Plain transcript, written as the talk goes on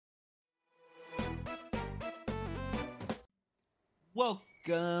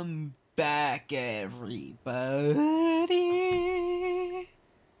Welcome back, everybody.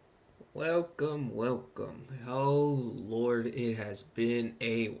 Welcome. Oh, Lord, it has been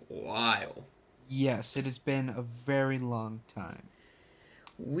a while. Yes, it has been a very long time.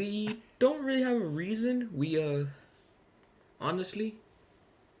 We don't really have a reason. Honestly,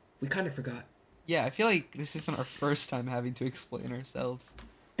 we kind of forgot. Yeah, I feel like this isn't our first time having to explain ourselves.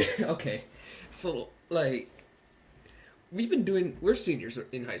 Okay, so, we're seniors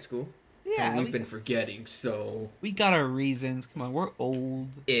in high school, and Yeah, we've been forgetting, so, we got our reasons. Come on, we're old.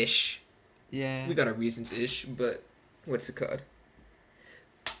 ish. Yeah, We got our reasons ish, but what's it called?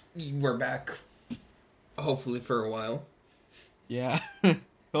 We're back, hopefully, for a while. yeah.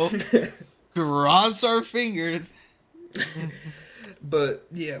 Oh, cross our fingers. But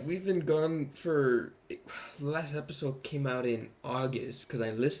yeah, we've been gone for. The last episode came out in August because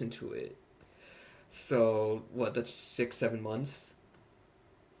I listened to it. So what? That's 6, 7 months.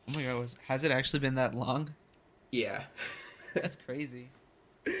 Oh my god, has it actually been that long? Yeah, That's crazy.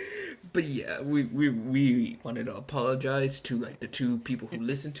 but yeah, we wanted to apologize to like the two people who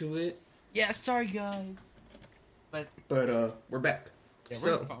listened to it. Yeah, sorry guys. But But we're back. yeah,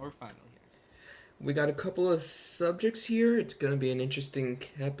 So we're finally we got a couple of subjects here. It's gonna be an interesting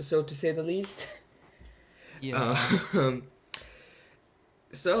episode to say the least. here. Yeah. Um,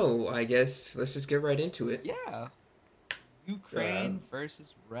 so I guess let's just get right into it. Yeah. Uh, Ukraine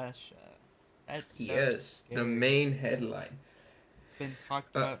versus Russia. That's so yes, the scary. main headline. Been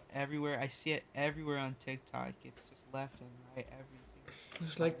talked Uh, about everywhere. I see it everywhere on TikTok. It's just left and right every single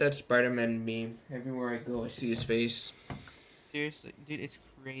It's time. like that Spider-Man meme. Everywhere I go, I see his face. Seriously, dude, it's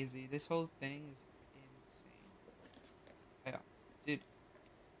crazy. This whole thing is insane. Dude,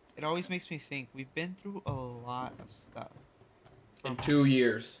 it always makes me think we've been through a lot of stuff. In From 2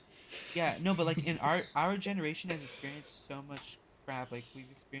 years. yeah, no, but like in our generation has experienced so much crap. Like we've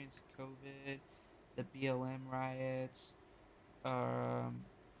experienced COVID, the BLM riots. Um,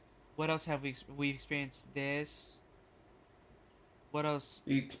 what else have we've experienced this? What else?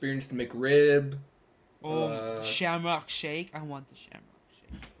 We experienced McRib. The Shamrock Shake. I want the Shamrock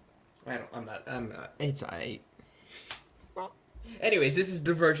Shake so I'm not. It's alright. Anyways, this is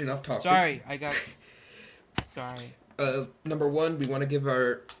diverging off bad. topic. Sorry, I got. Sorry. Number one, we want to give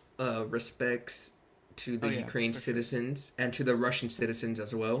our respects to Oh the yeah, Ukraine for sure. citizens and to the Russian citizens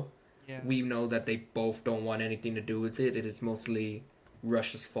as well. Yeah, We know that they both don't want anything to do with it. It is mostly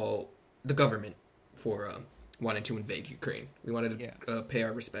Russia's fault, the government, for wanting to invade Ukraine. We wanted yeah, to pay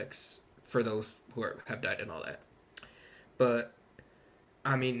our respects for those who have died and all that. But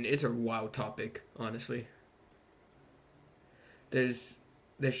I mean, it's a wild topic, honestly. There's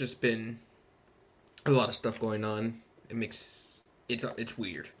just been a lot of stuff going on. It's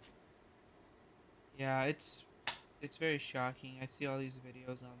weird. yeah. It's very shocking. I see all these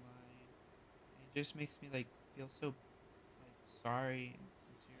videos online. It just makes me like feel so like sorry and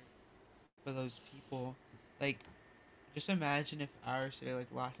sincere for those people. Like, just imagine if our city, like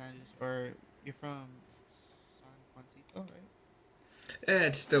Los Angeles, or you're from San Juancito, right?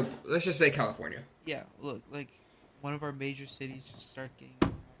 It's still, let's just say California. Yeah, look, like one of our major cities just start getting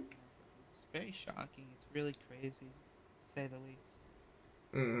attacked and all stuff. It's very shocking. It's really crazy, to say the least.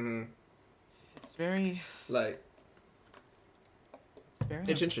 hmm It's very, Like, it's very,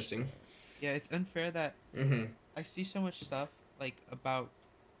 it's interesting. yeah, it's unfair that hmm I see so much stuff like about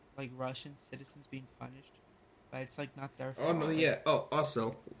like Russian citizens being punished, but it's like not their Oh no, fault. Like, yeah. Oh,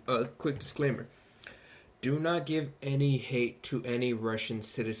 also, a quick disclaimer: do not give any hate to any Russian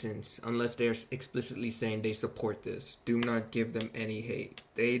citizens unless they are explicitly saying they support this. Do not give them any hate.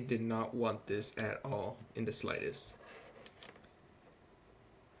 They did not want this at all, in the slightest.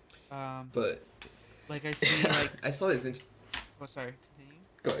 um, But like I see like, I saw this. oh sorry, continue.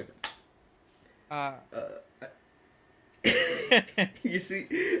 Go ahead. Uh, Uh, you see,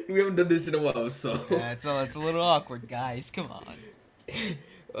 we haven't done this in a while, so yeah, it's a little awkward, guys. Come on.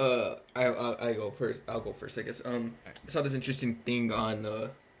 I go first. I'll go first, I guess. I saw this interesting thing on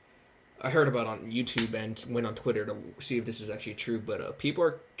I heard about on YouTube and went on Twitter to see if this was actually true. But people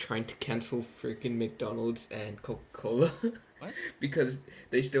are trying to cancel freaking McDonald's and Coca Cola What? because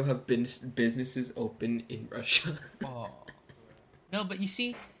they still have businesses open in Russia. Oh. No, but you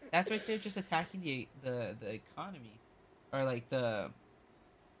see, that's right there just attacking the economy, or like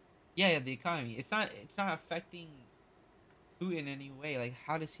yeah, the economy. It's not affecting Putin in any way. Like,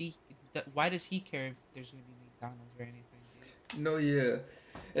 how does he? Why does he care if there's gonna be McDonald's or anything, dude? No, yeah,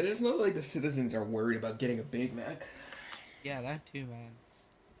 and it's not like the citizens are worried about getting a Big Mac. Yeah, that too, man.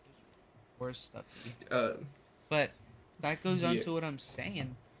 There's worse stuff to be. Uh, But that goes on yeah. to what I'm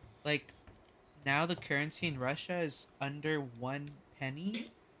saying. Like, now the currency in Russia is under 1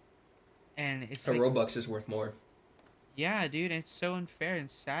 penny, and it's A like, Robux is worth more. yeah, dude, it's so unfair and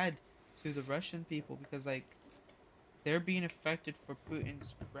sad to the Russian people because like they're being affected for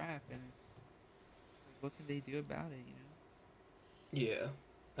Putin's crap, and it's like what can they do about it? Yeah.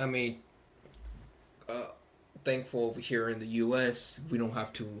 I mean, uh, thankful over here in the U.S., we don't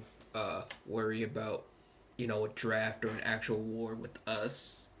have to worry about, a draft or an actual war with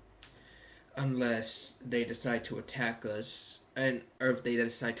us unless they decide to attack us, or if they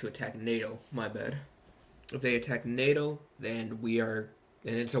decide to attack NATO. My bad. If they attack NATO, then then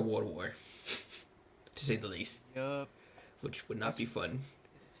it's a world war, to say the least, Yup, which would not that's be fun.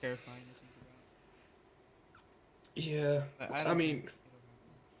 it's terrifying to think Yeah, about. But I I don't think mean, it'll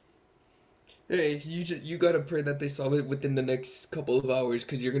hey, you gotta pray that they solve it within the next couple of hours,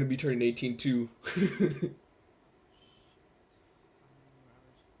 because you're gonna be turning 18 too.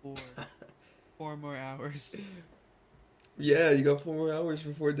 happen. 4 more hours. Yeah, you got 4 more hours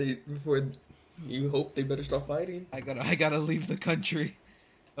before you hope they better stop fighting. I gotta leave the country.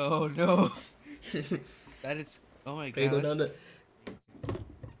 Oh no, that is. Oh my Hey, god. go down That's to crazy.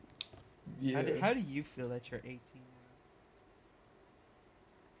 yeah. How do you feel that you're 18 now?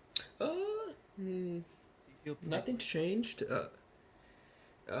 Uh, Do you feel nothing's privileged? changed.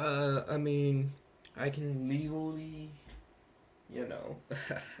 I mean, I can legally, you know,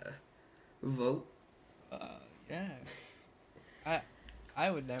 vote. Yeah. I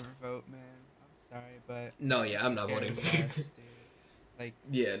I would never vote, man. I'm sorry, but No, yeah, I'm not care voting. less, dude. Like,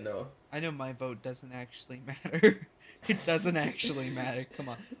 Yeah, no. I know my vote doesn't actually matter. It doesn't actually matter. Come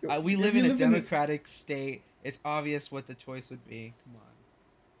on. We live You in a live democratic state. It's obvious what the choice would be. Come on.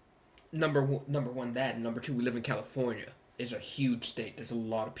 number one that, and number two, we live in California. It's a huge state. There's a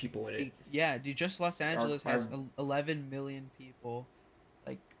lot of people in it. Yeah, dude, just Los Angeles Our has 11 million people.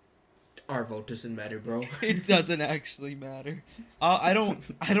 Like, our vote doesn't matter, bro. it doesn't actually matter. I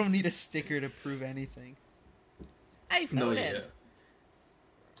don't need a sticker to prove anything. I voted. No, yeah.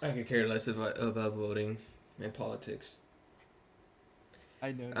 I could care less about voting and politics.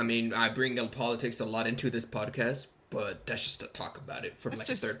 I know. I mean, I bring up politics a lot into this podcast, but that's just to talk about it from That's like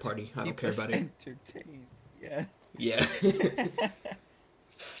a just third party. I don't keep care us about it. entertained. Yeah. Yeah.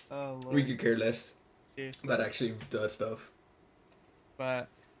 Oh Lord. We could care less Seriously. about actually the stuff. But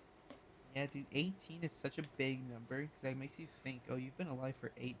yeah, dude, 18 is such a big number because that makes you think. Oh, you've been alive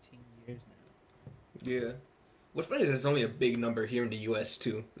for 18 years now. Yeah. What's funny is it's only a big number here in the U.S.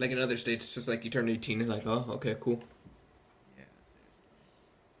 too. Like in other states, it's just like you turn 18 and like, oh, okay, cool. Yeah, seriously.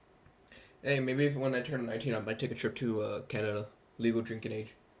 Hey, maybe if when I turn 19, I might take a trip to Canada, legal drinking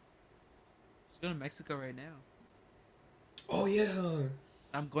age. Just go to Mexico right now. Oh yeah.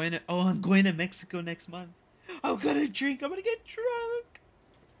 I'm going to Mexico next month. I'm gonna drink. I'm gonna get drunk.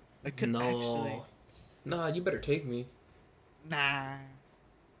 I could No. actually. Nah, you better take me. Nah.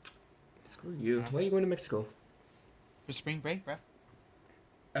 Screw you. Why are you going to Mexico? For spring break, bro.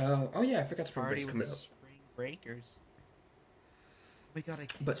 Oh yeah, I forgot spring Party break's with coming the up. spring breakers. We got a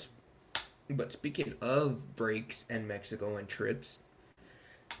kid. But speaking of breaks and Mexico and trips,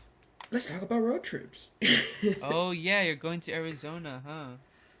 let's talk about road trips. Oh yeah, you're going to Arizona, huh?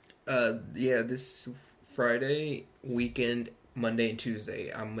 Yeah, this Friday weekend, Monday and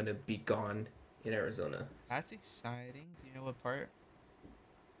Tuesday, I'm gonna be gone in Arizona. That's exciting. Do you know what part?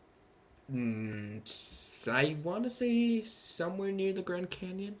 I want to say somewhere near the Grand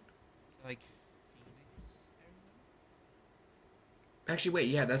Canyon. So like Phoenix, Arizona. Actually, wait,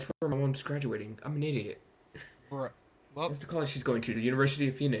 yeah, that's where my mom's graduating. I'm an idiot. Bro. Well, That's the college she's going to, the University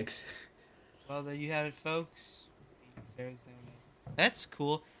of Phoenix. well, there you have it, folks. Phoenix, Arizona. That's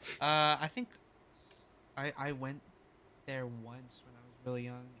cool. I think I went there once when I was really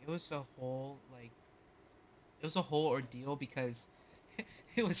young. It was a whole ordeal because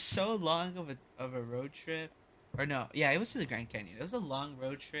it was so long of a road trip. Or no, yeah, it was to the Grand Canyon. It was a long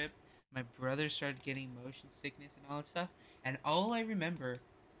road trip. My brother started getting motion sickness and all that stuff. And all I remember,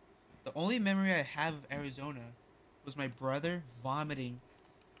 the only memory I have of Arizona was my brother vomiting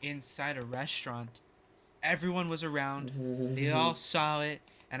inside a restaurant. Everyone was around. They all saw it,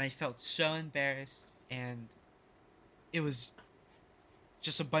 and I felt so embarrassed. And it was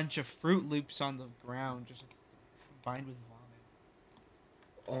just a bunch of Fruit Loops on the ground, just combined with vomit.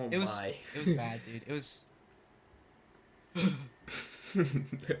 Oh It was my. it was bad, dude. It was.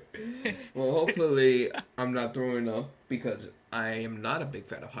 Well, hopefully I'm not throwing up because I am not a big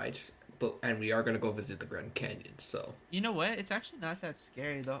fan of heights. And we are gonna go visit the Grand Canyon. So You know what? It's actually not that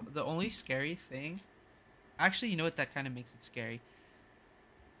scary. The only scary thing, actually, you know what? That kind of makes it scary.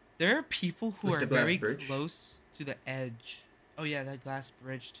 There are people who What's are the glass very bridge? close to the edge Oh yeah, that glass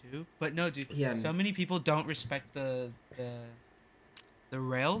bridge too. But no, dude, Yeah, so many people don't respect the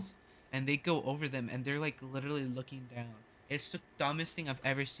rails, and they go over them, and they're like literally looking down. It's the dumbest thing I've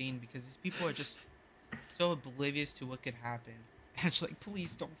ever seen because these people are just so oblivious to what could happen. And it's like,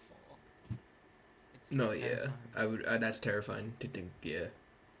 please don't fall. It's no, yeah, terrifying. I would. That's terrifying to think. Yeah,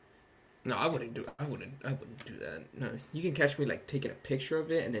 no, I wouldn't do. I wouldn't. I wouldn't do that. No, you can catch me like taking a picture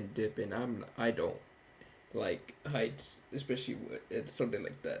of it and then dipping. I don't like heights, especially with it's something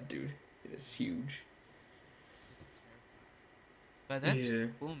like that, dude. It is huge. It's terrifying. But that's Yeah,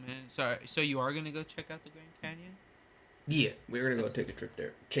 cool, man. So you are gonna go check out the Grand Canyon? yeah. We're gonna go That's take a trip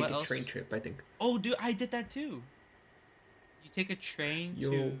there. Take what a train else? trip. I think. Oh, dude, I did that too. You take a train Yo,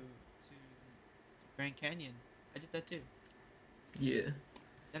 to Grand Canyon. I did that too. yeah.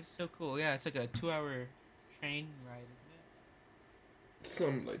 That's so cool. Yeah, it's like a 2 hour train ride, isn't it?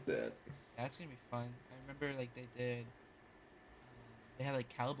 Something like that. Yeah, that's gonna be fun. I remember like they did. They had like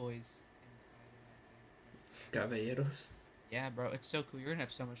cowboys inside of that thing. Caballeros. Yeah, bro, it's so cool. You're gonna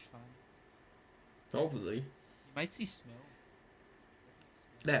have so much fun. Hopefully. You might see snow. Doesn't it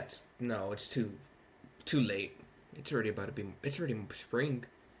snow? That's no. It's too late. It's already about to be. It's already spring.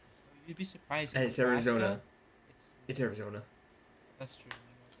 Oh, you'd be surprised in And it's Nebraska. Arizona. It's It's Arizona. that's true.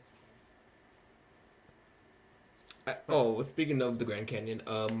 You know, that's true. But Oh, speaking of the Grand Canyon,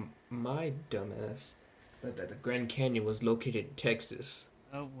 my dumbass, that the Grand Canyon was located in Texas.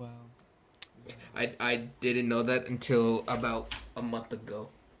 oh wow. Wow. I didn't know that until about a month ago,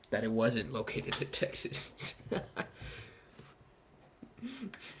 that it wasn't located in Texas.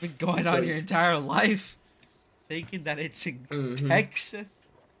 Been going So, on your entire life thinking that it's in mhm. Texas.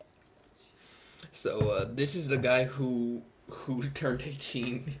 So this is the guy who turned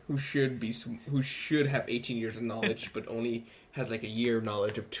 18, who should have 18 years of knowledge, but only has like a year of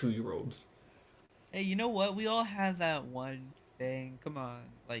knowledge of 2-year-olds. Hey, you know what? We all have that one thing. Come on,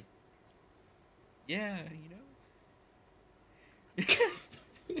 like, yeah, you know.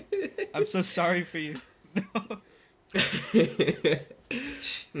 I'm so sorry for you. No.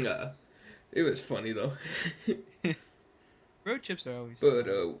 Nah, it was funny though. Road trips are always But fun.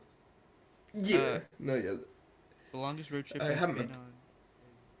 yeah, no, yeah, The longest road trip I I've haven't. been on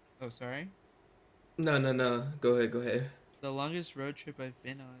is. Oh, sorry. No, no, no. Go ahead, go ahead. The longest road trip I've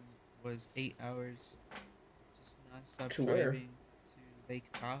been on was 8 hours, just nonstop To where? driving to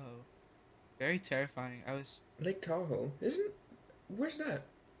Lake Tahoe. Very terrifying. I was. Lake Tahoe. Isn't? Where's that?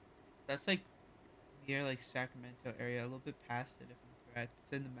 That's like near like Sacramento area, a little bit past it if I'm correct.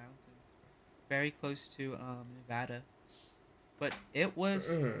 It's in the mountains, very close to Nevada. But it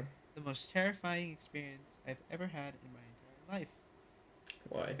was Mm, the most terrifying experience I've ever had in my entire life.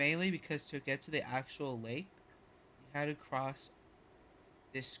 why? Mainly because to get to the actual lake, you had to cross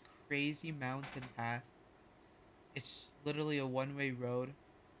this crazy mountain path. It's literally a one-way road,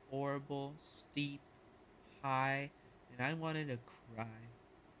 horrible, steep, high, and I wanted to cry.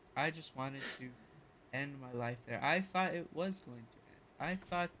 I just wanted to end my life there. I thought it was going to end. I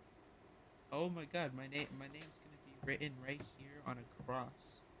thought, oh my god, my name's gonna be written right here on a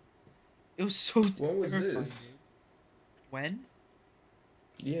cross. It was so When was terrifying, this? dude. When?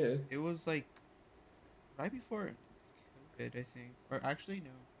 Yeah. It was like right before COVID, I think, or actually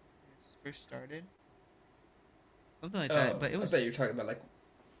no, when it first started, something like that. Oh, But it I thought was you were talking about like.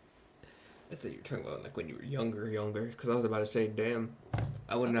 I thought you were talking about like when you were younger. Because I was about to say, damn,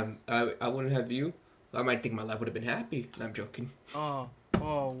 I that wouldn't have. was I wouldn't have you. I might think my life would have been happy. No, I'm joking.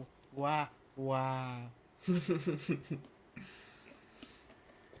 oh wow wow.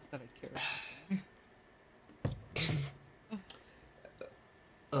 That I care about that.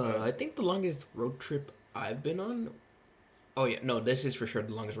 I think the longest road trip I've been on. Oh yeah, no, this is for sure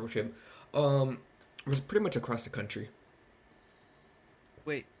the longest road trip. Um, was pretty much across the country.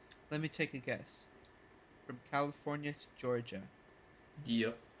 Wait, let me take a guess. From California to Georgia.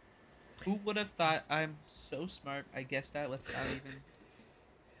 Yep. Who would have thought I'm so smart? I guessed that without even.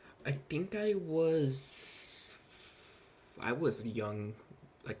 I think I was young,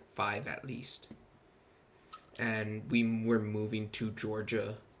 like 5 at least, and we were moving to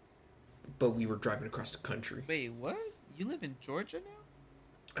Georgia, but we were driving across the country. Wait, what? You live in Georgia now?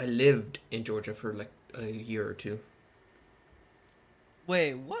 I lived in Georgia for like a year or two.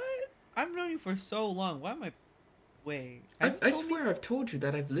 Wait, what? I've known you for so long. Why am I? Wait, I, have you I told me? swear I've told you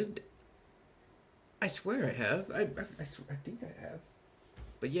that I've lived. I swear I have. I think I have.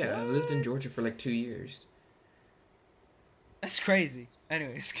 But yeah, I lived in What? Georgia for like 2 years. That's crazy.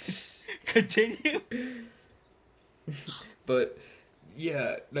 Anyways, continue. But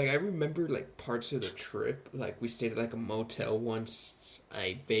yeah, like I remember like parts of the trip. Like we stayed at like a motel once.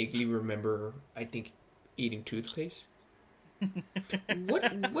 I vaguely remember, I think, eating toothpaste.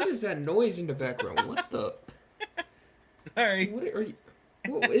 What is that noise in the background? What the? Sorry. What are you?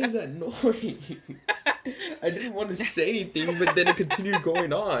 What is that noise? I didn't want to say anything, but then it continued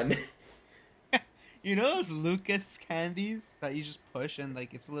going on. You know those Lucas candies that you just push and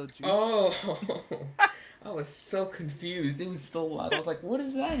like it's a little juice? Oh, I was so confused. It was so loud. I was like, "What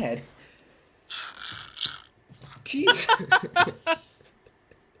is that?" Jeez,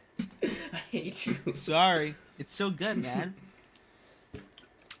 I hate you. Sorry. It's so good, man. You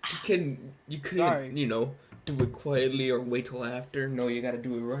Sorry. couldn't, do it quietly or wait till after. No, you gotta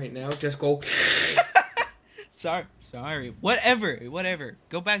do it right now. Just go. Sorry. Sorry. Whatever.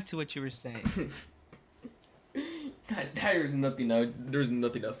 Go back to what you were saying. There's nothing else. There's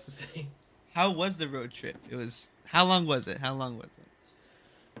nothing else to say. How was the road trip? How long was it?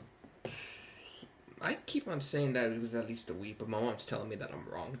 I keep on saying that it was at least a week, but my mom's telling me that I'm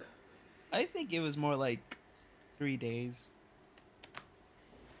wrong. I think it was more like 3 days.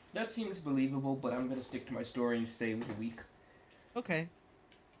 That seems believable, but I'm gonna stick to my story and say it was a week. Okay.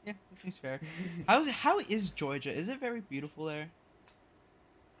 Yeah, that seems fair. How is Georgia? Is it very beautiful there?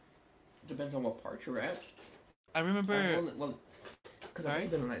 Depends on what part you're at. I remember. Because I've only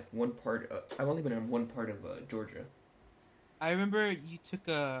been in like one part. I've only been in one part of Georgia. I remember you took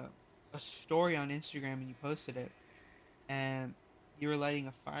a story on Instagram and you posted it, and you were lighting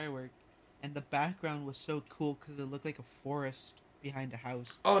a firework, and the background was so cool because it looked like a forest behind a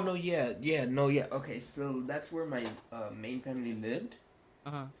house. Oh no, yeah. Okay, so that's where my main family lived,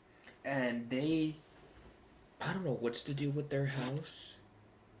 Uh-huh. and I don't know what's to do with their house,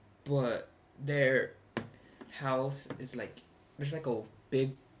 but their house is like there's like a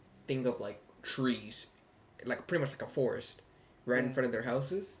big thing of like trees, like pretty much like a forest, right in front of their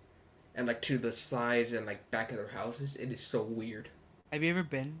houses, and like to the sides and like back of their houses. It is so weird. Have you ever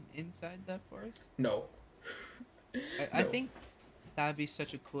been inside that forest? No. I think that'd be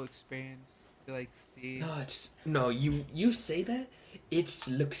such a cool experience to like see. No. You say that, it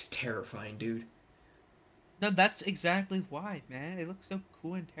looks terrifying, dude. No, that's exactly why, man. It looks so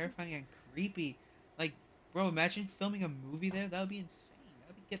cool and terrifying and creepy. Like, bro, imagine filming a movie there. That would be insane. That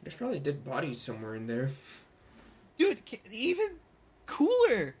would be getting. There's probably dead bodies somewhere in there. Dude, even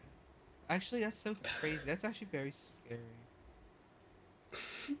cooler. Actually, that's so crazy. That's actually very scary.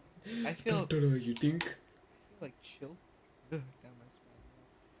 I feel You think? like chills down my spine.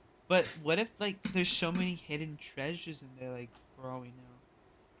 But what if like there's so many hidden treasures in there, like for all we know?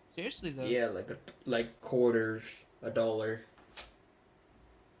 Seriously though. Yeah, like quarters, $1.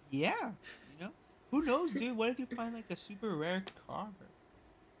 Yeah, who knows, dude? What if you find like a super rare car? And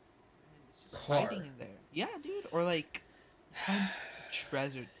it's just Car. hiding in there. Yeah, dude. Or like you find a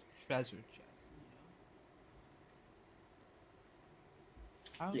treasure chest.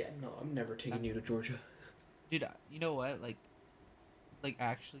 How, Yeah, no, I'm never taking you to Georgia. dude? You know what? Like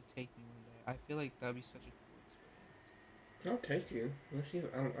actually take me one day. I feel like that'd be such a cool experience. I'll take you. Let's see.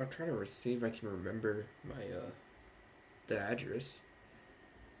 I'll try to see if I can remember my the address.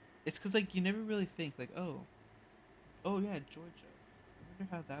 It's because like you never really think like, oh yeah, Georgia. I wonder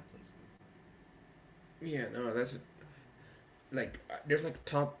how that place looks Yeah, no, that's like there's like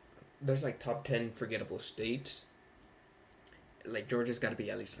top 10 forgettable states. Like Georgia's got to be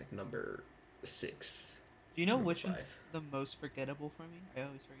at least like number 6. Do you know Number which 5. one's the most forgettable for me? I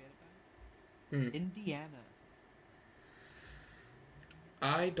always forget about it. Hmm. Indiana.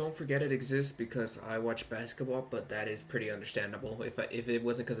 I don't forget it exists because I watch basketball, but that is pretty understandable. If it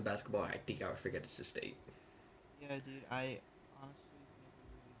wasn't because of basketball, I think I would forget it's a state. Yeah, dude. I honestly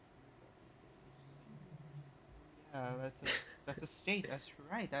never really think about it. Yeah, that's a state. That's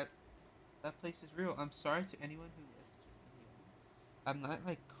right. That place is real. I'm sorry to anyone who listens to Indiana. I'm not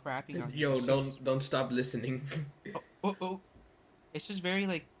like crapping on you. Yo, It's don't stop listening. oh. It's just very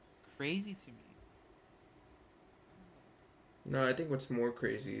like crazy to me. No, I think what's more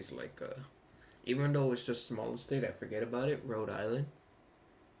crazy is like even though it's just small state, I forget about it. Rhode Island.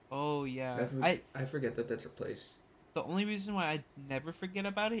 Oh yeah. I forget that that's a place. The only reason why I never forget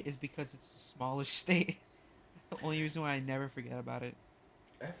about it is because it's a smaller state. That's the only reason why I never forget about it.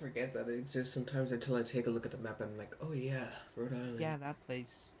 I forget that it exists sometimes until I take a look at the map and I'm like, oh yeah, Rhode Island. Yeah, that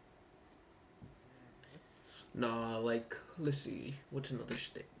place. Nah, like, let's see. What's another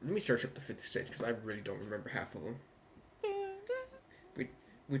state? Let me search up the 50 states because I really don't remember half of them.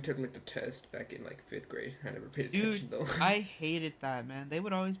 We took like the test back in like 5th grade. I never paid attention though. I hated that, man. They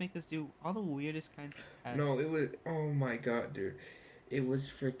would always make us do all the weirdest kinds of tests. No, it was, oh my god, dude. It was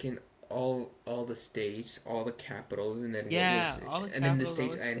freaking all the states, all the capitals, and then yeah, what was it? all the and then the capitals,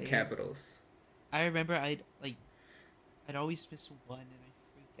 states all the and states. capitals. I remember I'd always miss one and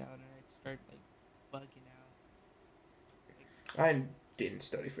I'd freak out and I'd start like bugging out. Like, I didn't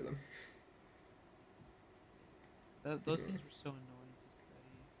study for them. Those things were so annoying to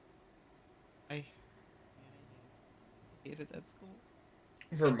study. I man, I hated that school.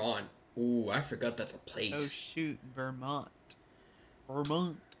 Vermont. Ooh, I forgot that's a Oh place. shoot, Vermont.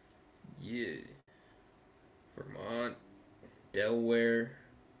 Vermont. Yeah. Vermont. Delaware.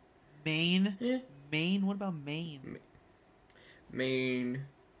 Maine. Eh. Maine. What about Maine? Maine.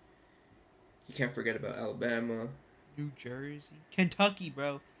 You can't forget about Alabama. New Jersey. Kentucky,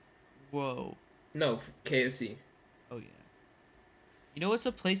 bro. Whoa. No, KFC. Oh yeah. You know what's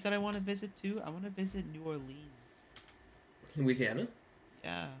a place that I want to visit too? I want to visit New Orleans. Louisiana?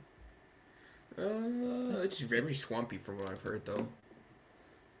 Yeah. It's very swampy from what I've heard though.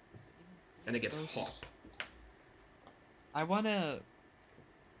 And it gets hot. I wanna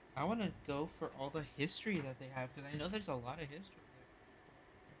go for all the history that they have because I know there's a lot of history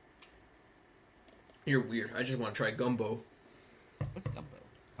You're weird. I just want to try gumbo. there. What's gumbo?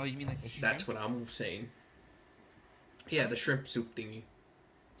 Oh, you mean like the shrimp? That's what I'm saying. Yeah, the shrimp soup thingy.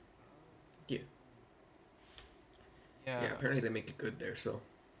 Yeah. Yeah. Yeah, apparently they make it good there, so.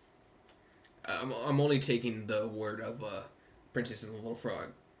 I'm only taking the word of Princess and the Little Frog.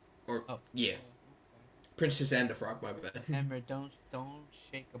 Or, yeah. Okay. Princess and the Frog, my bad. Remember, don't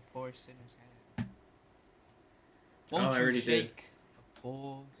shake a poor sinner's hand. Oh, Won't I you already did. shake a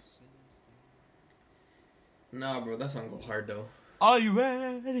poor sinner's hand? Nah, bro, that song go hard though. Are you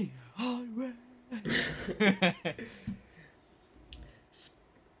ready? Are you ready?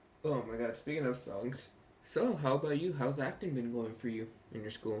 Oh my god, speaking of songs. So, how about you? How's acting been going for you in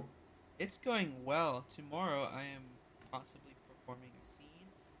your school? It's going well. Tomorrow I am possibly performing a scene.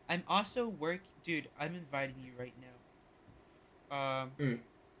 I'm also dude, I'm inviting you right now.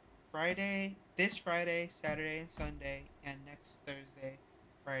 This Friday, Saturday and Sunday, and next Thursday,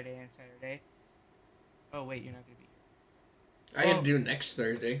 Friday and Saturday. Oh wait, you're not gonna be here. I can do next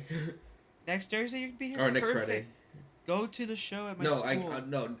Thursday. Next Thursday you can be here. Or next Perfect. Friday. Go to the show at my No, school.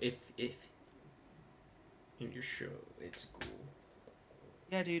 no, if in your show, it's cool.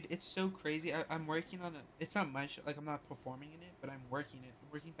 Yeah, dude, it's so crazy. I'm working on it's not my show, like I'm not performing in it, but I'm working it.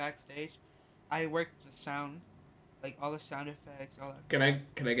 I'm working backstage. I work the sound, like all the sound effects, all that.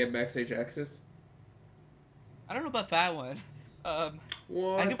 Can I get backstage access? I don't know about that one.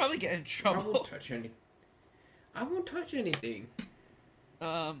 What? I could probably get in I trouble. won't touch anything.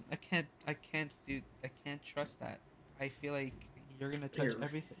 I can't trust that. I feel like you're gonna touch You're-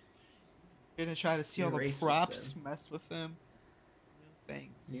 everything. You're gonna try to see all you're the racist, props, mess with them. No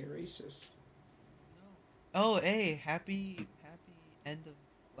thanks. You're racist. No. Oh, hey, happy end of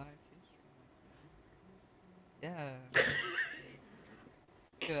Black History Month. Yeah.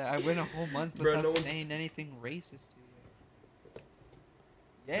 Yeah, I went a whole month Bro, without no one- saying anything racist to you.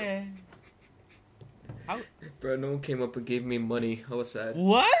 Yeah. How? Bro, no one came up and gave me money. I was sad.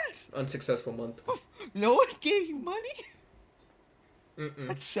 What? Unsuccessful month. No one gave you money? Mm-mm.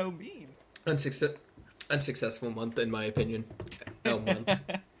 That's so mean. Unsuccessful month, in my opinion. L month.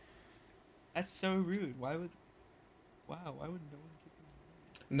 That's so rude. Why would no one give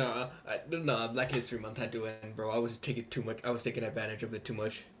you money? No, Black History Month had to end, bro. I was taking too much. I was taking advantage of it too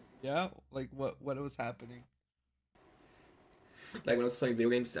much. Yeah? Like what was happening? Like when I was playing video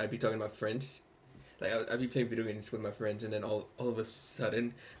games, I'd be talking about friends. Like I'd be playing video games with my friends, and then all of a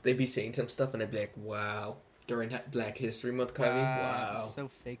sudden they'd be saying some stuff, and I'd be like, "Wow!" During Black History Month, Kylie. Wow. That's so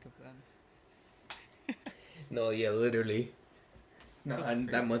fake of them. No, yeah, literally. No,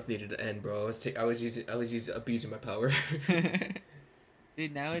 that month needed to end, bro. I was abusing my power.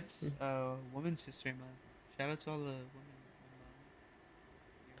 Dude, now it's Women's History Month. Shout out to all the women.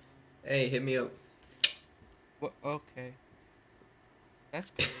 Hey, hit me up. What? Okay.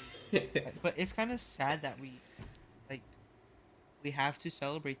 That's crazy. But it's kind of sad that we have to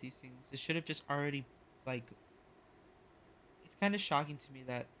celebrate these things. It should have just already, like. It's kind of shocking to me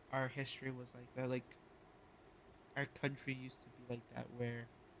that our history was like that. Like, our country used to be like that, where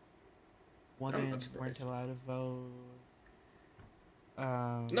women weren't allowed to vote.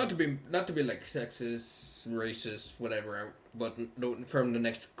 Not to be like sexist, racist, whatever. But from the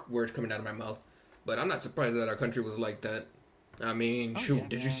next words coming out of my mouth. But I'm not surprised that our country was like that. I mean, shoot, yeah,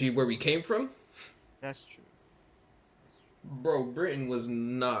 did you man. see where we came from? That's true. Bro, Britain was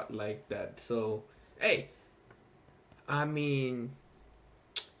not like that. So, hey, I mean,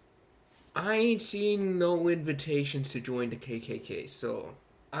 I ain't seen no invitations to join the KKK. So,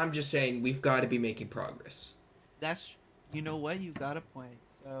 I'm just saying we've got to be making progress. You know what? You got a point.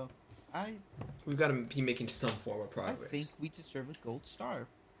 So, We've got to be making some form of progress. I think we deserve a gold star.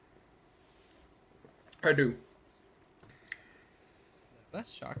 I do.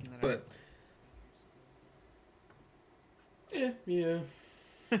 That's shocking that. But Yeah.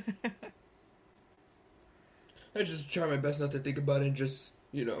 I just try my best not to think about it and just,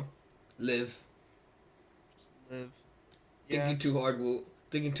 live. Live. Yeah,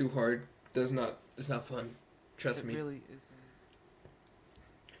 Thinking too hard does not, it's not fun. Trust it me. really isn't.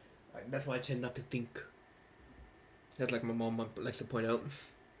 That's why I tend not to think. That's like my mom likes to point out.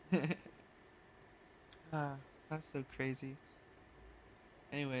 Ah, that's so crazy.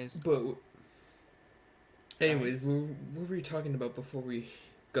 Anyways, But, sorry. what were we talking about before we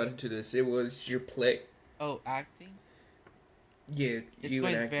got into this? It was your play. Oh, acting. Yeah, It's you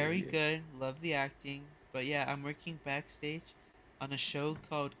and going acting. very Yeah. good. Love the acting. But yeah, I'm working backstage on a show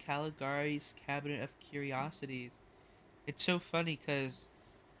called Caligari's Cabinet of Curiosities. It's so funny because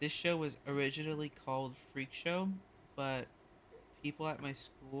this show was originally called Freak Show, but people at my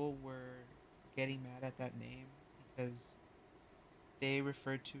school were getting mad at that name because they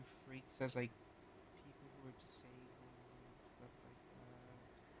referred to freaks as like people who were disabled and stuff like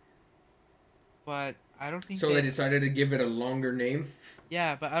that. But I don't think So they they decided to give it a longer name.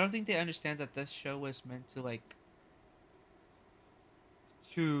 yeah, but I don't think they understand that this show was meant to like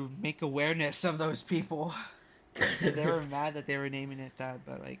to make awareness of those people. And they were mad that they were naming it that,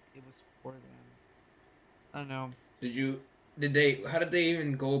 but like it was for them. I don't know. Did you? Did they? How did they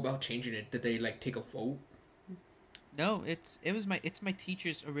even go about changing it? Did they like take a vote? No, it's my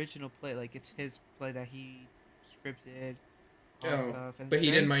teacher's original play. Like it's his play that he scripted, all that Oh, stuff, and but it's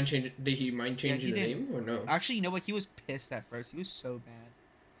he didn't very mind changing. Did he mind yeah. changing He the didn't name or no? actually. You know what? He was pissed at first. He was so mad,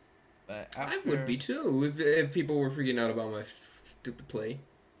 but I would after be too if people were freaking out about my stupid play.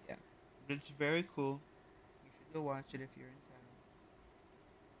 yeah, but it's very cool. You should go watch it if you're in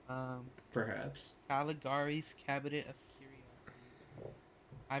town. Perhaps. Caligari's Cabinet of Curiosities.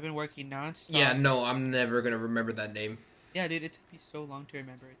 I've been working Yeah, nonstop. no, I'm never gonna remember that name. Yeah, dude, it took me so long to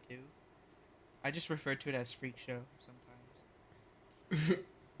remember it too. I just refer to it as Freak Show sometimes.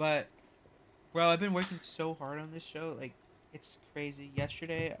 But, bro, I've been working so hard on this show. Like, it's crazy.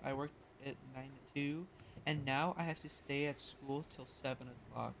 Yesterday, I worked at 9 to 2, and now I have to stay at school till 7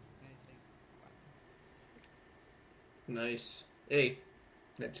 o'clock. And it's like, Nice. Hey,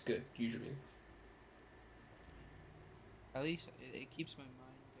 that's good. Usually. wow. At least it keeps my mind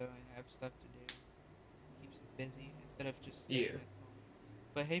going. I have stuff to do. It keeps me busy instead of just staying Yeah. at home.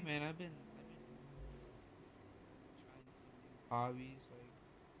 But hey, man, I've been trying some new hobbies. Like, I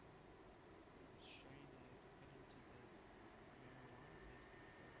was trying to get into the marijuana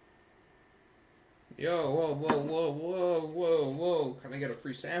business, Yo, whoa. Can I get a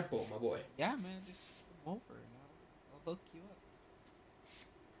free sample, my boy? yeah, man, just come over and I'll hook you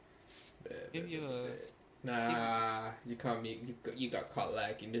up. Give you a Nah, you caught me. You got caught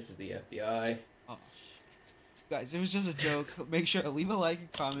lacking. This is the FBI. oh guys, it was just a joke. Make sure to leave a like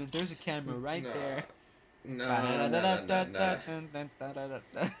and comment. There's a camera right Nah, there. nah.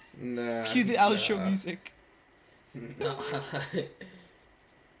 Nah, Cue the outro nah. music. Nah.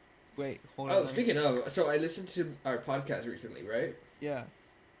 Wait, hold on. Oh, let me- speaking of, so I listened to our podcast recently, right? Yeah.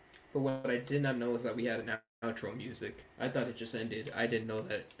 But what I did not know is that we had an outro music. I thought it just ended. I didn't know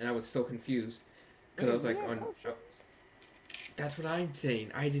that, and I was so confused because I was like, Yeah, "On." outro music. That's what I'm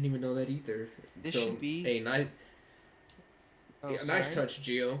saying. I didn't even know that either. This So, should be. hey, nice, Oh, yeah, nice sorry. touch,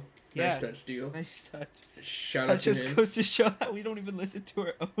 Gio. Yeah. Nice touch, Gio. Nice touch. Shout That out to just him. goes to show that we don't even listen to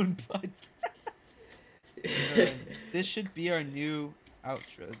our own podcast. This should be our new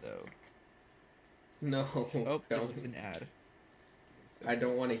outro, though. No, Oh, this don't. is an ad. I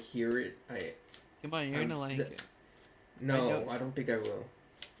don't want to hear it. Come on, you're gonna like it. No, know- I don't think I will.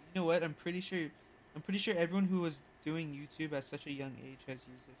 You know what? I'm pretty sure everyone who was doing YouTube at such a young age has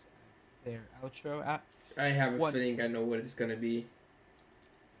used this as their outro app. I have a What? feeling I know what it's gonna be.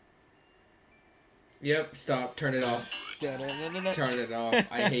 Yep, stop. Turn it off. Turn it off.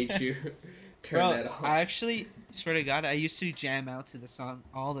 I hate you. Turn Bro, that off. I actually swear to God, I used to jam out to the song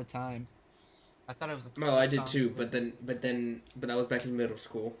all the time. I thought it was a Well, I did song too, to but listen I was back in middle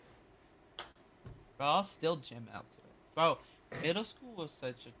school. to. Bro, I'll still jam out to it. Bro, middle school was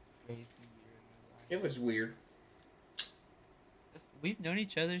such a crazy year in my life. It was weird. We've known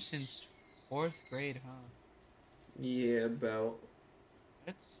each other since 4th grade, huh? Yeah, about.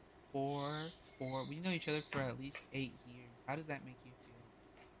 That's four. We've known each other for at least 8 years. How does that make you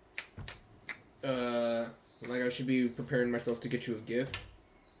feel? Like I should be preparing myself to get you a gift.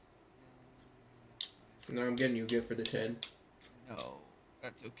 No, I'm getting you a gift for the 10. No,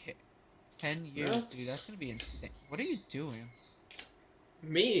 that's okay. 10 years, What? dude. That's gonna be insane. What are you doing?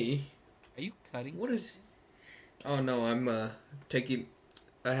 Me? Are you cutting? What is? Oh no, I'm taking.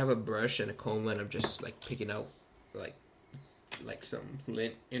 I have a brush and a comb, and I'm just like picking out like some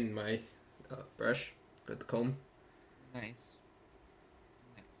lint in my brush with the comb. Nice.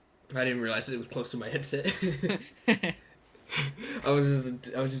 I didn't realize it was close to my headset. Nice. I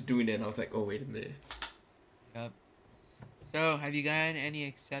was just doing it, and I was like, oh wait a minute. Yep. So, have you gotten any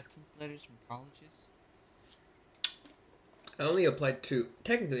acceptance letters from colleges? I only applied to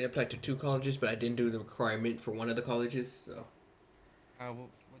technically I applied to 2 colleges, but I didn't do the requirement for one of the colleges. So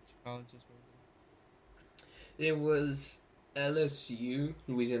Which colleges were it was LSU,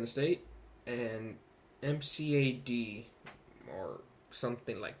 Louisiana State, and MCAD or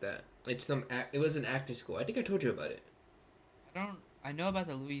something like that. It was an acting school. I think I told you about it. they? I know about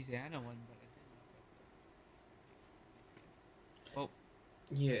the Louisiana one, but I didn't know about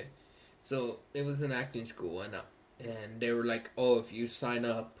the. Yeah. So it was an acting school, and they were like, oh, if you sign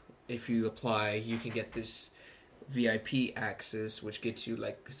up, if you apply, you can get this VIP access, which gets you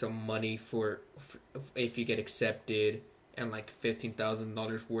like some money for if you get accepted, and like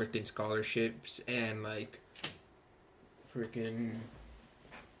 $15,000 worth in scholarships, and like freaking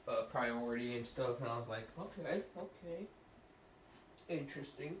priority and stuff. And I was like, okay,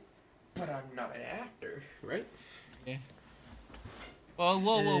 interesting, but I'm not an actor, right? Yeah. Well,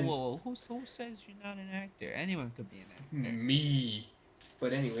 whoa, And whoa, then- whoa, whoa! Who says you're not an actor? Anyone could be an actor. Me.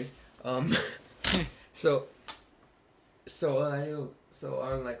 But anyways, so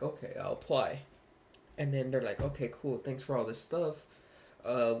I'm like, okay, I'll apply. And then they're like, okay, cool, thanks for all this stuff.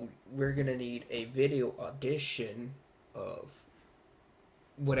 We're gonna need a video audition of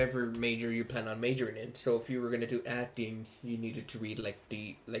whatever major you plan on majoring in. So if you were gonna do acting, you needed to read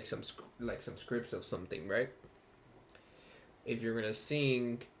some scripts of something, right? If you're gonna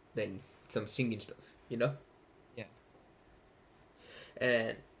sing, then some singing stuff, you know? Yeah.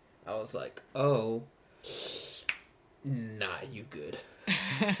 And I was like, oh, nah, you good.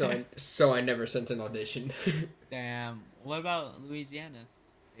 So I never sent an audition. Damn. What about Louisiana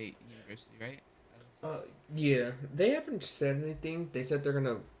State University, right? Yeah, they haven't said anything. They said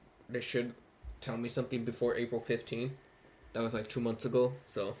they should tell me something before April 15th. That was like 2 months ago,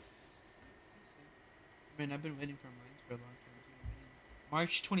 so. I mean, I've been waiting for mine for a long time too. I mean,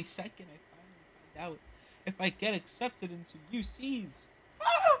 March 22nd, I finally find out if I get accepted into UCs.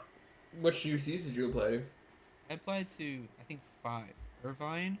 Which UCs did you apply to? I applied to, I think, 5.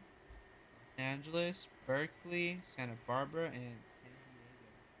 Irvine, Los Angeles, Berkeley, Santa Barbara, and San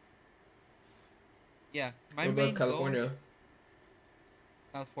Diego. Yeah, my What main about California? goal,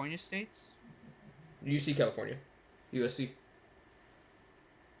 California states? UC California. USC.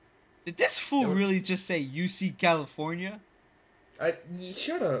 Did this fool No. really just say UC California?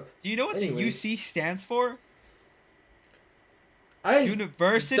 Shut up. Do you know what Anyway. the UC stands for? I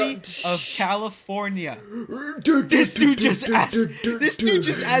University don't- of California. This This dude just asked. This dude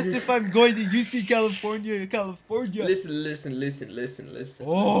just asked if I'm going to UC California, California. Listen.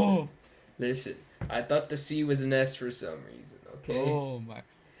 Oh, Listen. I thought the C was an S for some reason. Okay. oh my.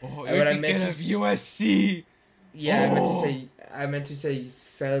 Oh, And you're what I thinking meant of to- USC. Yeah, Oh. I meant to say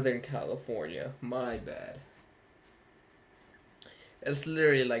Southern California. My bad. It's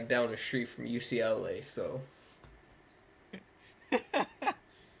literally like down the street from UCLA, so.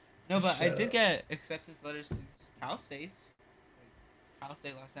 No, but I Shut did up. get acceptance letters to Cal States, like Cal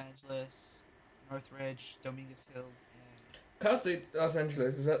State Los Angeles, Northridge, Dominguez Hills, and Cal State Los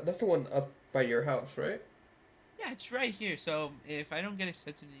Angeles, that's the one up by your house, right? yeah, it's right here. So if I don't get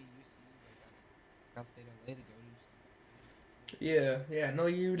accepted into UC, I got Cal State LA to go to. Yeah. No,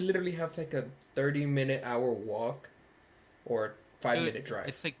 you literally have like a 30-minute-hour walk or 5-minute drive.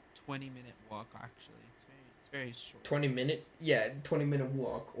 It's like 20-minute walk actually. It's very short. 20-minute? Yeah, 20-minute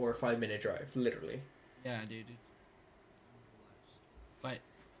walk or 5-minute drive, literally. Yeah, dude. But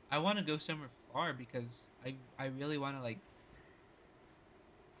I want to go somewhere far because I really want to like.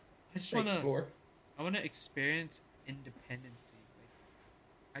 I just want to. Explore. I want to experience independency. Like,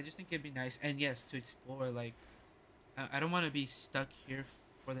 I just think it'd be nice, and yes, to explore. Like, I don't want to be stuck here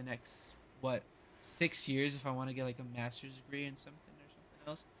for the next 6 years if I want to get like a master's degree in something or something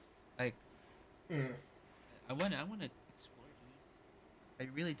else. Like, Mm. I want to explore, dude. I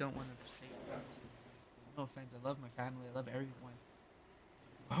really don't want to stay. No offense, I love my family, I love everyone.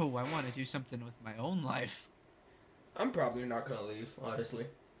 Oh, I want to do something with my own life. I'm probably not gonna leave, honestly.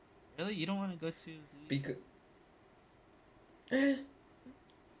 Really, you don't want to go to? Because.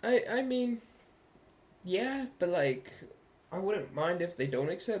 I mean. Yeah, but like. I wouldn't mind if they don't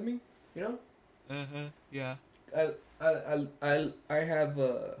accept me, you know? Yeah. I have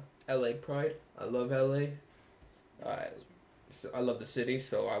LA pride. I love LA. I love the city,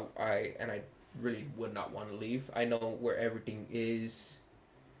 so I really would not want to leave. I know where everything is.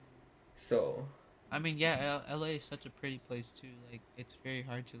 So I mean, yeah, LA is such a pretty place too. Like, it's very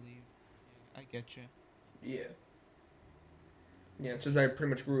hard to leave. Yeah, I get you. yeah. Yeah, since I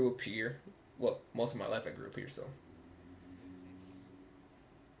pretty much grew up here. Well, most of my life I grew up here, so.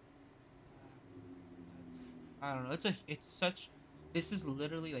 I don't know. It's such. This is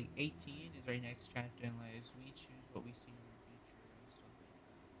literally like 18 is our next chapter in life. We choose what we see in our future and stuff like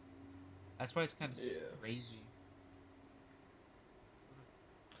that. That's why it's kind of Yeah. crazy.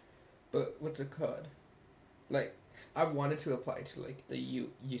 But what's it called? Like, I wanted to apply to like the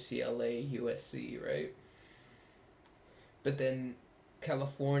UCLA, USC, right? But then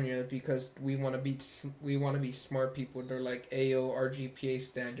California, because we want to be smart people. They're like, "Ayo, our GPA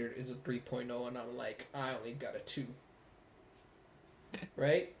standard is a 3.0," and I'm like, I only got a 2,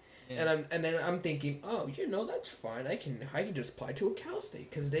 right? Yeah. And then I'm thinking, oh, that's fine. I can just apply to a Cal State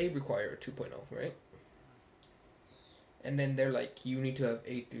because they require a 2.0, right? And then they're like, you need to have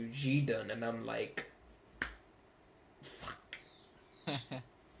A through G done, and I'm like, fuck. I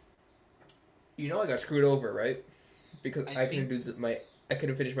got screwed over, right? Because I couldn't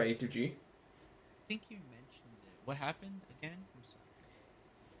finish my A through G. I think you mentioned it. What happened again? I'm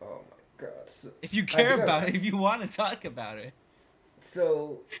sorry. Oh my god. If you care about it, if you want to talk about it.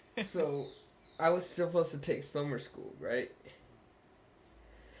 So I was supposed to take summer school, right?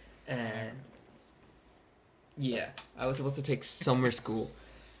 And yeah, I was supposed to take summer school,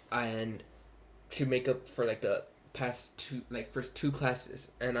 and to make up for like the past first 2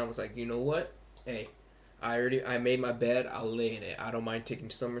 classes. And I was like, you know what? Hey, I made my bed. I'll lay in it. I don't mind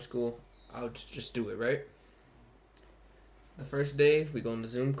taking summer school. I'll just do it, right? The first day we go on the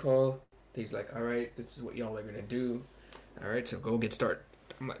Zoom call. He's like, all right, this is what y'all are gonna do. All right, so go get started.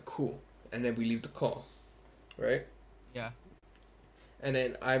 I'm like, cool. And then we leave the call, right? Yeah. And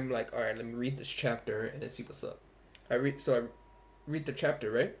then I'm like, all right, let me read this chapter and then see what's up. I read the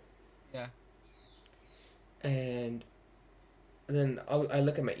chapter, right? Yeah. And then I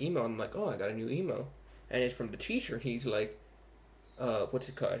look at my email and I'm like, oh, I got a new email. And it's from the teacher. He's like, what's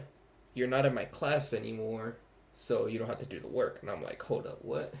it called? You're not in my class anymore, so you don't have to do the work. And I'm like, hold up,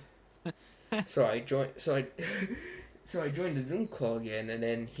 what? So I joined the Zoom call again, and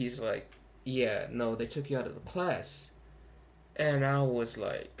then he's like, yeah, no, they took you out of the class. And I was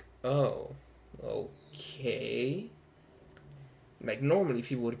like, oh, okay. Like, normally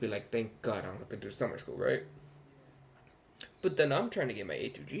people would be like, thank God I don't have to do summer school, right? But then I'm trying to get my A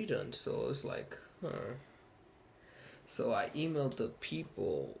through G done, so it's like, huh. So I emailed the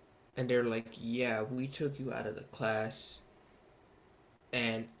people, and they're like, yeah, we took you out of the class.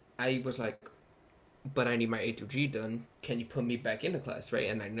 And I was like, but I need my A through G done. Can you put me back into class, right?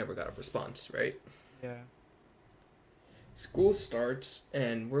 And I never got a response, right? Yeah. School starts,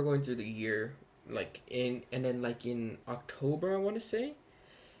 and we're going through the year, and then in October, I want to say,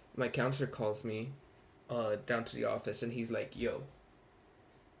 my counselor calls me, down to the office, and he's like, yo,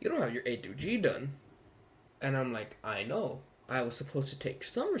 you don't have your A through G done. And I'm like, I know. I was supposed to take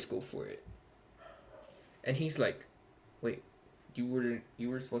summer school for it. And he's like, wait, you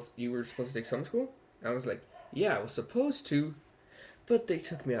were supposed to take summer school? And I was like, yeah, I was supposed to, but they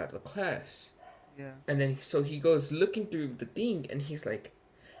took me out of the class. Yeah. And then so he goes looking through the thing, and he's like,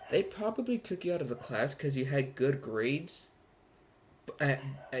 they probably took you out of the class because you had good grades. And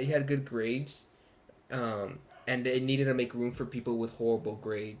they needed to make room for people with horrible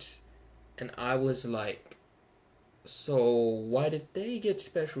grades. And I was like, so why did they get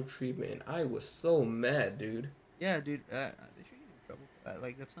special treatment? I was so mad, dude. Yeah, dude. They should get in trouble for that.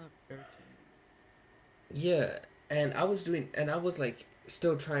 Like, that's not fair to you. Yeah, and I was like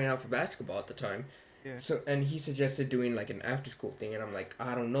still trying out for basketball at the time. Yeah. So and he suggested doing like an after school thing, and I'm like,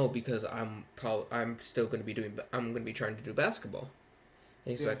 I don't know because I'm gonna be trying to do basketball.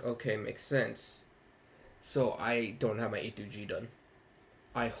 And he's like, okay, makes sense. So I don't have my A through G done.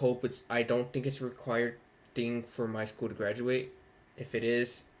 I don't think it's a required thing for my school to graduate. If it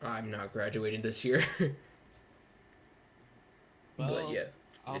is, I'm not graduating this year. Well, but yeah,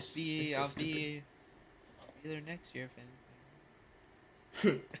 I'll be there next year if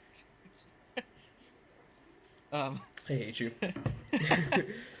anything. I hate you.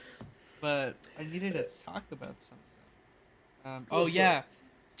 But I needed to talk about something. Yeah,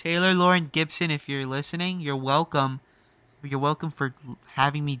 Taylor Lauren Gibson, if you're listening, you're welcome. You're welcome for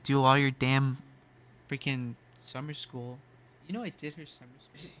having me do all your damn freaking summer school. You know I did her summer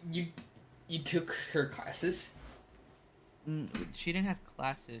school. You took her classes? She didn't have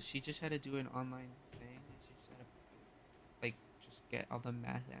classes. She just had to do an online thing. And she just had to just get all the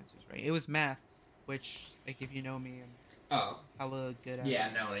math answers right. It was math, which if you know me, I'm hella good at.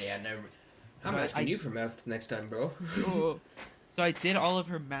 Never. I'm asking you for math next time, bro. So I did all of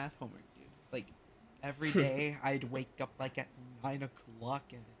her math homework, dude. Every day, I'd wake up at 9 o'clock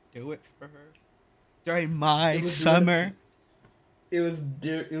and do it for her during my summer. It was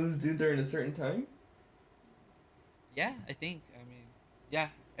due during a certain time. Yeah, I think. I mean, yeah,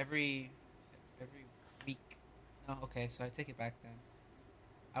 every week. No, okay, so I take it back then.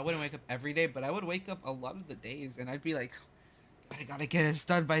 I wouldn't wake up every day, but I would wake up a lot of the days, and I'd be like, I gotta get this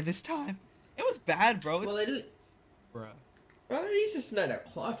done by this time. It was bad, bro. Well, Bruh. well, at least it's 9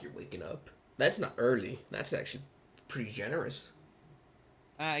 o'clock. You're waking up. That's not early. That's actually pretty generous.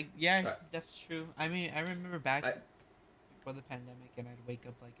 Yeah, I, that's true. I mean, I remember back I before the pandemic, and I'd wake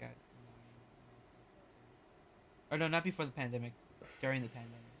up like at 9, or no, not before the pandemic, during the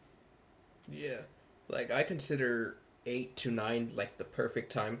pandemic. yeah, like I consider 8 to 9 like the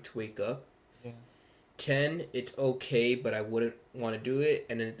perfect time to wake up. Yeah, 10, it's okay, but I wouldn't want to do it.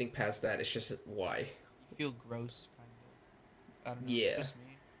 And anything past that, it's just why. you feel gross, kind of. I don't know, Yeah. just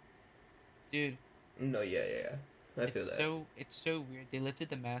me, dude. No, yeah. I feel that. It's so weird. They lifted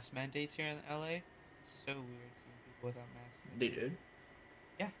the mask mandates here in LA. It's so weird seeing people without masks They anymore. did.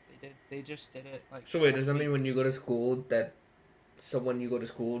 Yeah, they did. They just did it like So wait, does last that week. mean when you go to school that so when you go to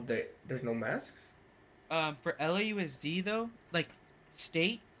school there's no masks? For LAUSD though, like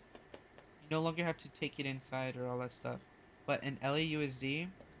state, you no longer have to take it inside or all that stuff. But in LAUSD,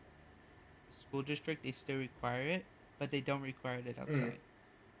 school district, they still require it, but they don't require it Mm. outside.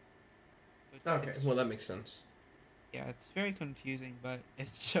 So Okay, well that makes sense. yeah, it's very confusing, but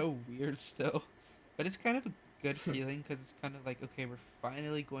it's so weird still. But it's kind of a good feeling because it's kind of like, okay, we're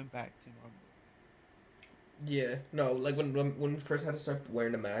finally going back to normal. Yeah, no, like when we first had to start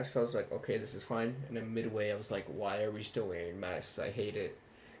wearing the masks, I was like, okay, this is fine. And then midway, I was like, why are we still wearing masks? I hate it,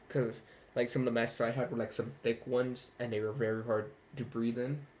 cause like some of the masks I had were like some thick ones, and they were very hard to breathe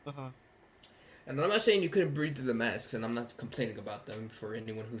in. Uh huh. And I'm not saying you couldn't breathe through the masks, and I'm not complaining about them for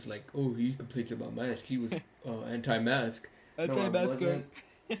anyone who's like, oh, he complains about masks. He was anti-mask. No, I Anti-masker. wasn't.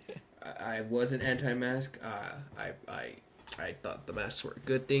 I wasn't anti-mask. I thought the masks were a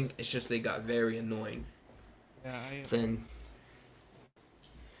good thing. It's just they got very annoying. Yeah, Then,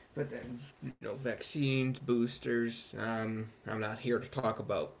 but then vaccines, boosters. I'm not here to talk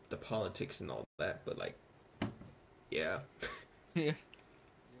about the politics and all that, but like, yeah, yeah,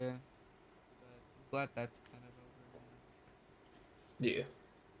 yeah. But I'm glad that's kind of over yeah.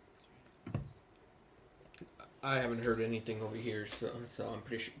 now. I haven't heard anything over here, so I'm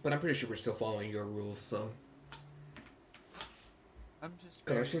pretty sure. But I'm pretty sure we're still following your rules. So, I'm just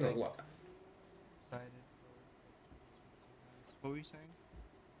cause very I've seen a like lot. excited for what were you saying?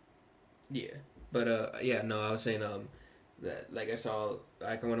 Yeah, but yeah, no, I was saying that like I saw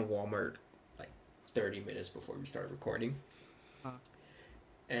I went to Walmart like 30 minutes before we started recording, Huh.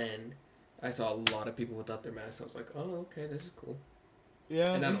 and I saw a lot of people without their masks. I was like, oh, okay, this is cool,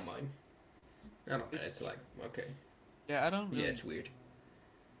 Yeah, and I don't mind. I don't mind. it's It's like okay, yeah. I don't really. yeah, it's weird.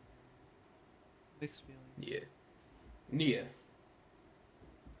 Mixed feelings. Yeah, yeah,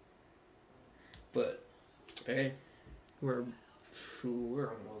 but hey, we're we're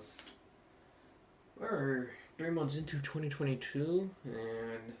almost we're 3 months into 2022, and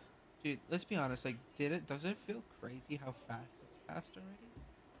Dude, let's be honest. Like, does it feel crazy how fast it's passed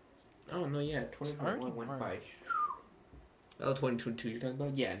already? oh no, yeah, It's already 2021 went March. by. Oh, 2022 you're talking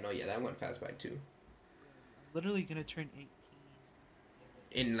about? Yeah, no, yeah, that went fast by too. I'm literally gonna turn 18.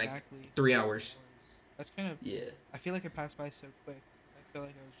 In like Exactly 3 hours. That's kind of. Yeah. I feel like it passed by so quick. I feel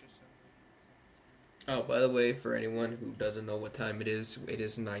like I was just Oh, by the way, for anyone who doesn't know what time it is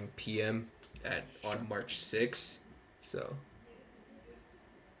 9 p.m. on March 6th. So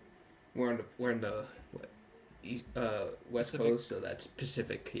we're in the what, east, West Pacific. Coast, so that's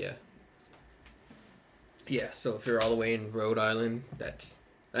Pacific. Yeah. Yeah. So if you're all the way in Rhode Island, that's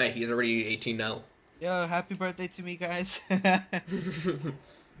hey, he's already 18 now. Yo, happy birthday to me, guys.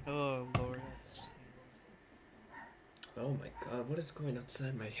 Oh Lord, that's. Oh my God, what is going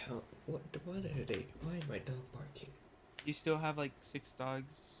outside my house? What are they? Why is my dog barking? You still have like 6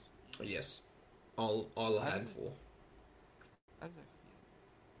 dogs. Yes, all a How does it- handful. How does that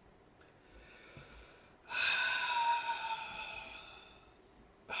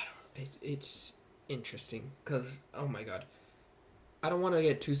It's interesting because oh my God, I don't want to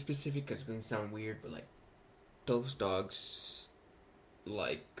get too specific because it's gonna sound weird, but like those dogs,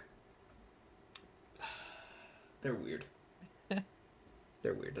 like they're weird.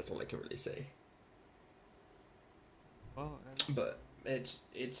 They're weird. That's all I can really say. feel? Oh, But it's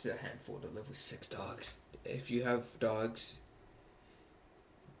a handful to live with 6 dogs. If you have dogs,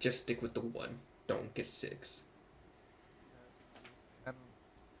 just stick with the one. Don't get 6. I don't.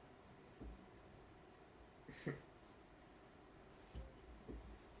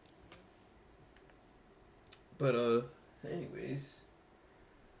 But anyways,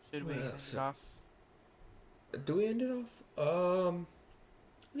 Should we What end else? it off? Do we end it off? Yeah,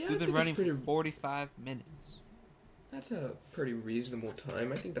 We've I been think running it's pretty. for 45 minutes. That's a pretty reasonable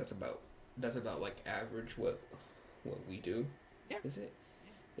time. I think that's about like average what we do. Yeah. Is it?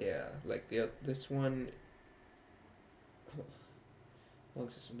 Yeah, like this one. How long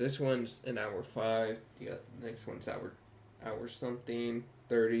is this one? This one's an hour 5. The next one's hour something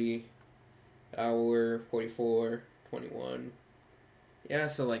 30, hour 44, 21. Yeah,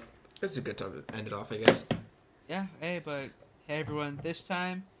 so like this is a good time to end it off, I guess. Yeah, hey, but hey everyone, this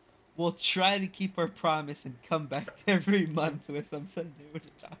time we'll try to keep our promise and come back every month with something new to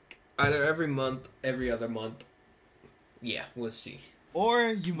talk. Either every month, every other month. Yeah, we'll see. Or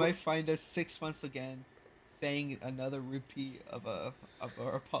you might find us 6 months again saying another repeat of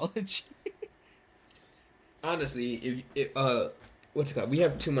our apology. Honestly, if what's it called? We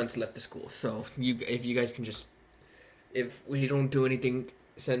have 2 months left of school, so if you guys can just, if we don't do anything,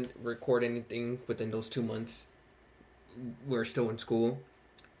 record anything within those 2 months, we're still in school.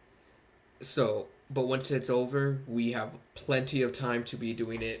 So, but once it's over, we have plenty of time to be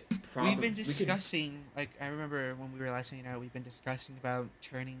doing it. We've been discussing, like, I remember when we were last hanging out, we've been discussing about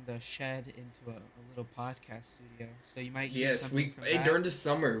turning the shed into a little podcast studio. So you might hear something from that. During the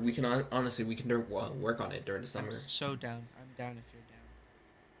summer, we can honestly work on it during the summer. I'm so down. I'm down if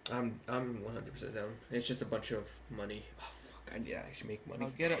you're down. I'm 100% down. It's just a bunch of money. Oh fuck! I should make money.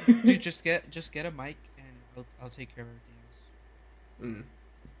 I'll get a dude. Just get a mic and I'll take care of everything else.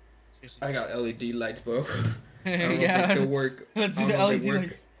 Seriously, I got LED lights, bro. I don't know yeah. if they still work. Let's do the LED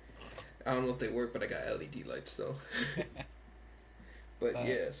lights. I don't know if they work, but I got LED lights, so. But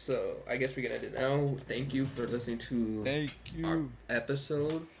yeah, so I guess we can end it now. Thank you for listening to our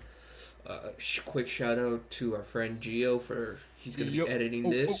episode. Quick shout out to our friend Gio for he's gonna be editing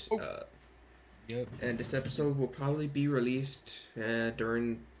this. Yep. And this episode will probably be released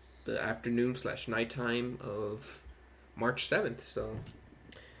during the afternoon/nighttime of March 7th. So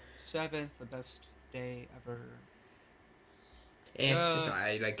 7th, the best day ever. it's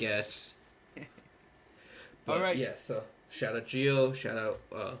alright, I guess. But, all right. Yeah. So shout out Gio. Shout out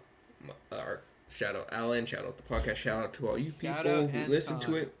shout out Alan. Shout out the podcast. Shout out to all you people who listen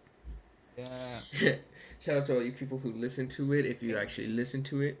to it. Yeah. Shout out to all you people who listen to it. If you actually listen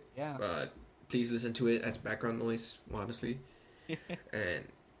to it. Yeah. Please listen to it as background noise, honestly. And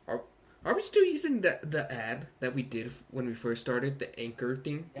are we still using the ad that we did when we first started, the Anchor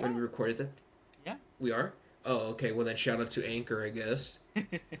thing, when we recorded that? Yeah. We are? Oh, okay. Well, then shout out to Anchor, I guess. I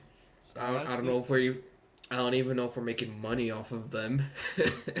don't know if I don't even know if we're making money off of them.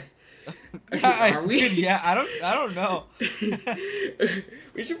 Yeah, are we? Dude, yeah, I don't know.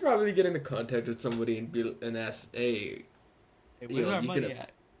 We should probably get into contact with somebody and ask, hey, where's our money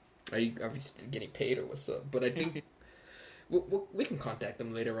at? Are we getting paid or what's up? But I think we can contact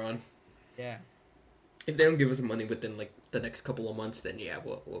them later on. Yeah. If they don't give us money within like the next couple of months, then yeah,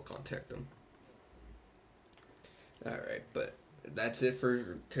 we'll contact them. All right, but that's it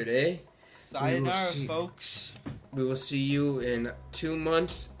for today. Sayonara, folks. We will see you in 2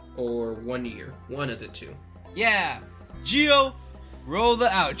 months or 1 year. One of the two. Yeah. Gio, roll the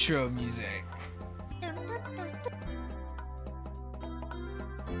outro music.